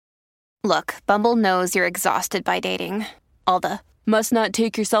Look, Bumble knows you're exhausted by dating. All the, must not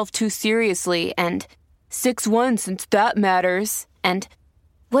take yourself too seriously, and 6'1" since that matters. And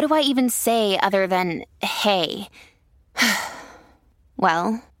what do I even say other than, hey?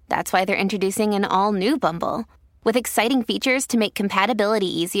 Well, that's why they're introducing an all-new Bumble, with exciting features to make compatibility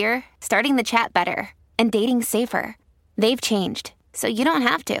easier, starting the chat better, and dating safer. They've changed, so you don't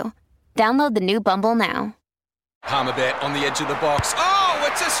have to. Download the new Bumble now. Palmerbet on the edge of the box. Oh,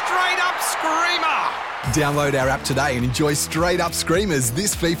 it's a straight-up screamer! Download our app today and enjoy straight-up screamers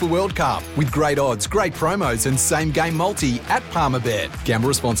this FIFA World Cup with great odds, great promos and same-game multi at Palmerbet. Gamble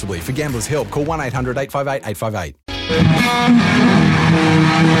responsibly. For Gamblers' Help, call 1-800-858-858.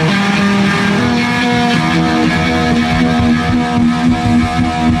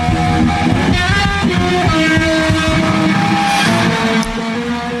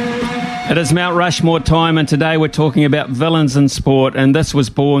 It is Mount Rushmore time, and today we're talking about villains in sport. And this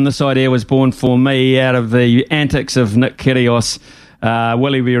idea was born for me out of the antics of Nick Kyrgios.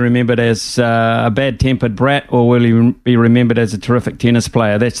 Will he be remembered as a bad-tempered brat, or will he be remembered as a terrific tennis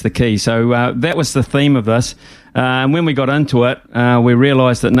player? That's the key. So that was the theme of this. And when we got into it, we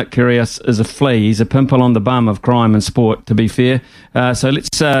realised that Nick Kyrgios is a flea. He's a pimple on the bum of crime and sport, to be fair. So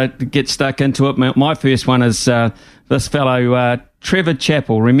let's get stuck into it. My first one is this fellow, Trevor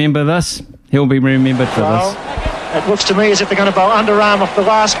Chappell. Remember this? He'll be remembered for this. It looks to me as if they're going to bowl underarm off the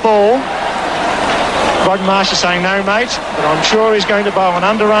last ball. Rod Marsh is saying no, mate, but I'm sure he's going to bowl an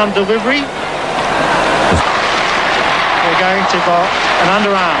underarm delivery. They're going to bowl an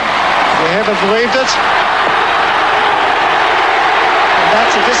underarm. Have you ever believed it? And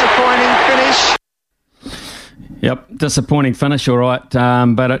that's a disappointing finish. Yep, disappointing finish, all right,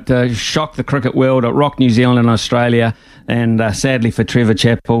 but it shocked the cricket world, it rocked New Zealand and Australia, and sadly for Trevor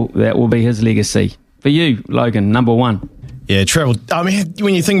Chappell, that will be his legacy. For you, Logan, number one. Yeah, Trevor. I mean,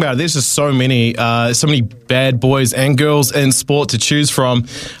 when you think about it, there's just so many bad boys and girls in sport to choose from.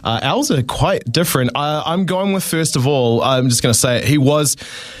 Ours are quite different. I'm going with, first of all, I'm just going to say it, he was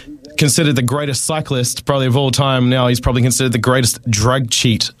considered the greatest cyclist probably of all time. Now he's probably considered the greatest drug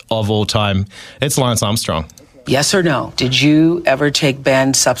cheat of all time. It's Lance Armstrong. Yes or no? Did you ever take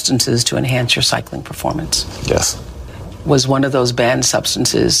banned substances to enhance your cycling performance? Yes. Was one of those banned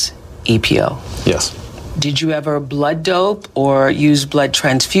substances EPO? Yes. Did you ever blood dope or use blood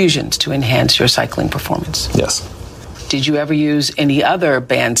transfusions to enhance your cycling performance? Yes. Did you ever use any other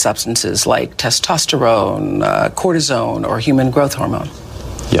banned substances like testosterone, cortisone, or human growth hormone?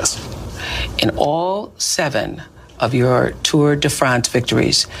 Yes. In all 7 of your Tour de France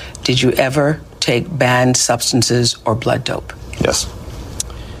victories, did you ever take banned substances or blood dope? Yes.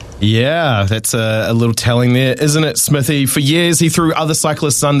 Yeah, that's a little telling there, isn't it, Smithy? For years, he threw other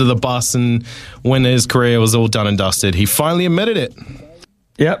cyclists under the bus, and when his career was all done and dusted, he finally admitted it.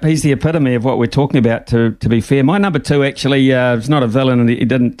 Yep, he's the epitome of what we're talking about, to be fair. My number 2 actually is not a villain, and he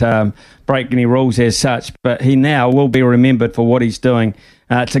didn't break any rules as such, but he now will be remembered for what he's doing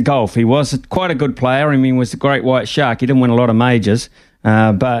to golf. He was quite a good player. I mean, he was a great white shark. He didn't win a lot of majors,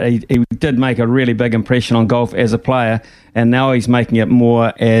 but he did make a really big impression on golf as a player, and now he's making it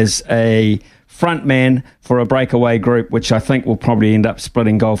more as a front man for a breakaway group, which I think will probably end up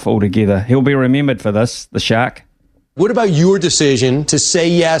splitting golf altogether. He'll be remembered for this, the Shark. What about your decision to say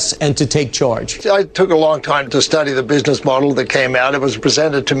yes and to take charge? I took a long time to study the business model that came out. It was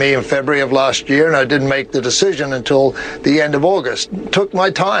presented to me in February of last year, and I didn't make the decision until the end of August. It took my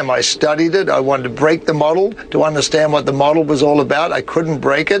time. I studied it. I wanted to break the model, to understand what the model was all about. I couldn't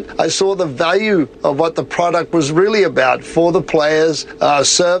break it. I saw the value of what the product was really about for the players,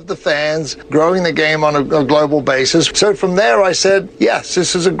 serve the fans, growing the game on a global basis. So from there, I said, yes,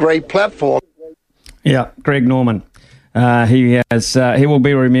 this is a great platform. Yeah, Greg Norman. He will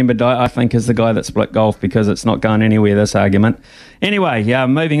be remembered, I think, as the guy that split golf, because it's not going anywhere, this argument. Anyway,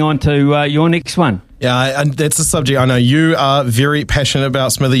 moving on to your next one. Yeah, and that's a subject I know you are very passionate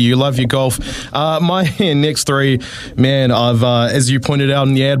about, Smithy. You love your golf. My next 3, man, I've as you pointed out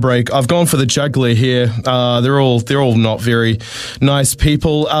in the ad break, I've gone for the juggler here. They're all not very nice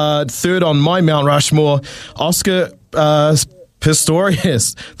people. Third on my Mount Rushmore, Oscar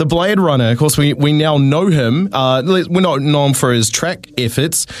Pistorius, the Blade Runner. Of course, we now know him. We're not known for his track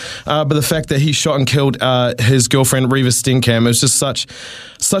efforts, but the fact that he shot and killed his girlfriend Reeva Steenkamp, it was just such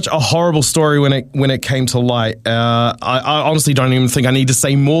a horrible story when it came to light. I honestly don't even think I need to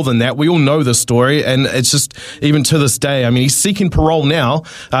say more than that. We all know the story, and it's just, even to this day, I mean, he's seeking parole now.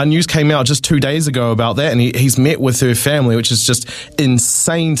 News came out just 2 days ago about that, and he's met with her family, which is just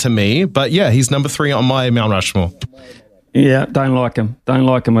insane to me. But yeah, he's number 3 on my Mount Rushmore. Yeah, don't like him. Don't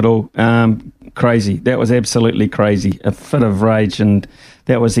like him at all. Crazy. That was absolutely crazy. A fit of rage, and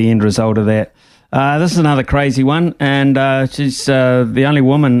that was the end result of that. This is another crazy one, and she's the only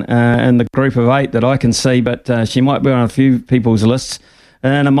woman in the group of 8 that I can see, but she might be on a few people's lists.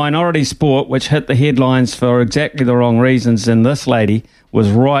 In a minority sport which hit the headlines for exactly the wrong reasons, and this lady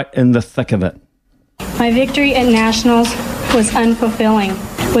was right in the thick of it. My victory at Nationals was unfulfilling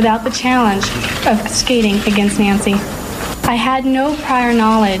without the challenge of skating against Nancy. I had no prior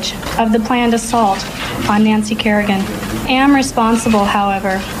knowledge of the planned assault on Nancy Kerrigan. I am responsible,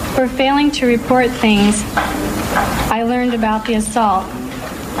 however, for failing to report things I learned about the assault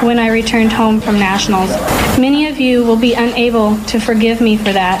when I returned home from Nationals. Many of you will be unable to forgive me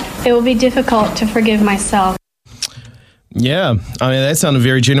for that. It will be difficult to forgive myself. Yeah, I mean, that sounded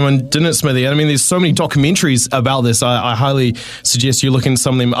very genuine, didn't it, Smithy? I mean, there's so many documentaries about this. I highly suggest you looking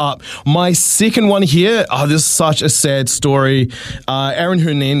some of them up. My second one here, this is such a sad story. Aaron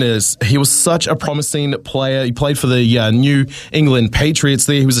Hernandez, he was such a promising player. He played for the New England Patriots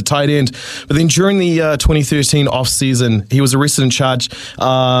there. He was a tight end. But then during the 2013 off-season, he was arrested and charged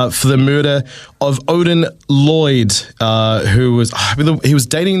for the murder of Odin Lloyd, who was, he was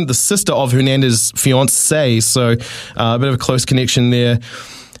dating the sister of Hernandez's fiancée, so a bit of a close connection there.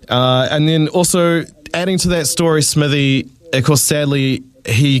 And then also adding to that story, Smithy, of course, sadly,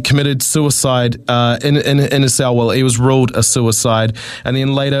 he committed suicide in a cell. Well, he was ruled a suicide. And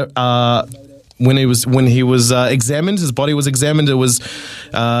then later, when he was examined, his body was examined, it was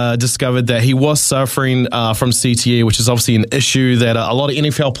discovered that he was suffering from CTE, which is obviously an issue that a lot of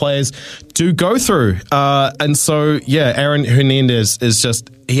NFL players do go through. And so, yeah, Aaron Hernandez is just,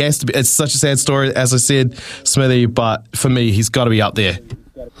 he has to be, it's such a sad story, as I said, Smithy, but for me, he's got to be up there.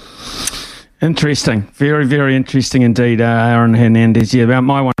 Interesting. Very, very interesting indeed, Aaron Hernandez. Yeah,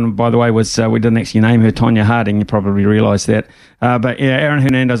 my one, by the way, was, we didn't actually name her Tonya Harding. You probably realise that. But yeah, Aaron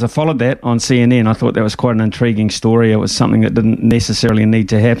Hernandez, I followed that on CNN. I thought that was quite an intriguing story. It was something that didn't necessarily need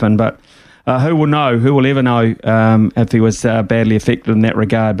to happen. But who will know? Who will ever know if he was badly affected in that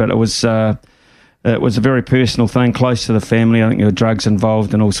regard? But it was a very personal thing, close to the family. I think there were drugs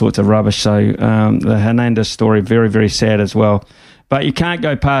involved and all sorts of rubbish. So the Hernandez story, very, very sad as well. But you can't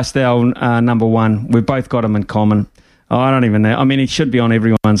go past our number one. We've both got him in common. I don't even know. I mean, he should be on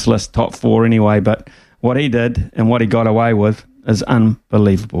everyone's list, top 4 anyway, but what he did and what he got away with is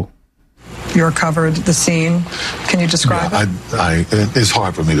unbelievable. You recovered the scene. Can you describe it? It's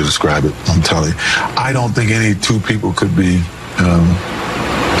hard for me to describe it, I'm telling you. I don't think any 2 people could be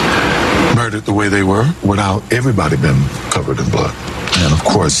murdered the way they were without everybody being covered in blood. And of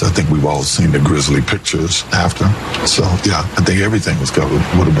course, I think we've all seen the grisly pictures after. So, yeah, I think everything would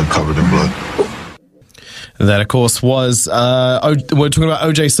have been covered in blood. That, of course, was, we're talking about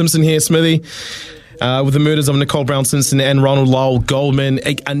O.J. Simpson here, Smithy, with the murders of Nicole Brown Simpson and Ronald Lyle Goldman.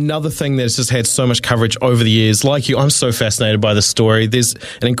 Another thing that's just had so much coverage over the years. Like you, I'm so fascinated by this story. There's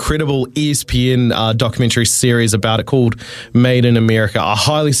an incredible ESPN documentary series about it called Made in America. I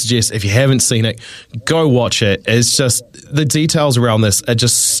highly suggest, if you haven't seen it, go watch it. It's just, the details around this are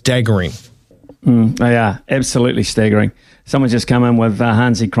just staggering. They are absolutely staggering. Someone's just come in with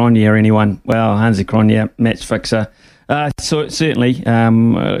Hansi Cronje, anyone? Well, Hansi Cronje, match fixer. So certainly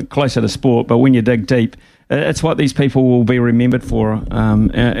closer to sport, but when you dig deep, it's what these people will be remembered for. I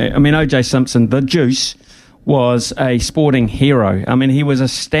mean, O.J. Simpson, the Juice, was a sporting hero. I mean, he was a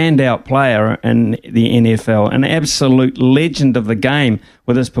standout player in the NFL, an absolute legend of the game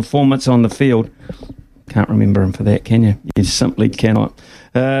with his performance on the field. Can't remember him for that, can you? You simply cannot.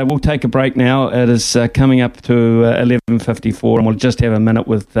 We'll take a break now. It is coming up to 11:54, and we'll just have a minute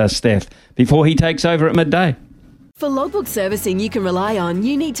with Steph before he takes over at midday. For logbook servicing you can rely on,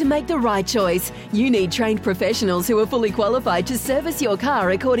 you need to make the right choice. You need trained professionals who are fully qualified to service your car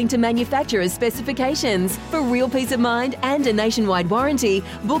according to manufacturer's specifications. For real peace of mind and a nationwide warranty,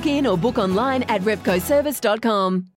 book in or book online at repcoservice.com.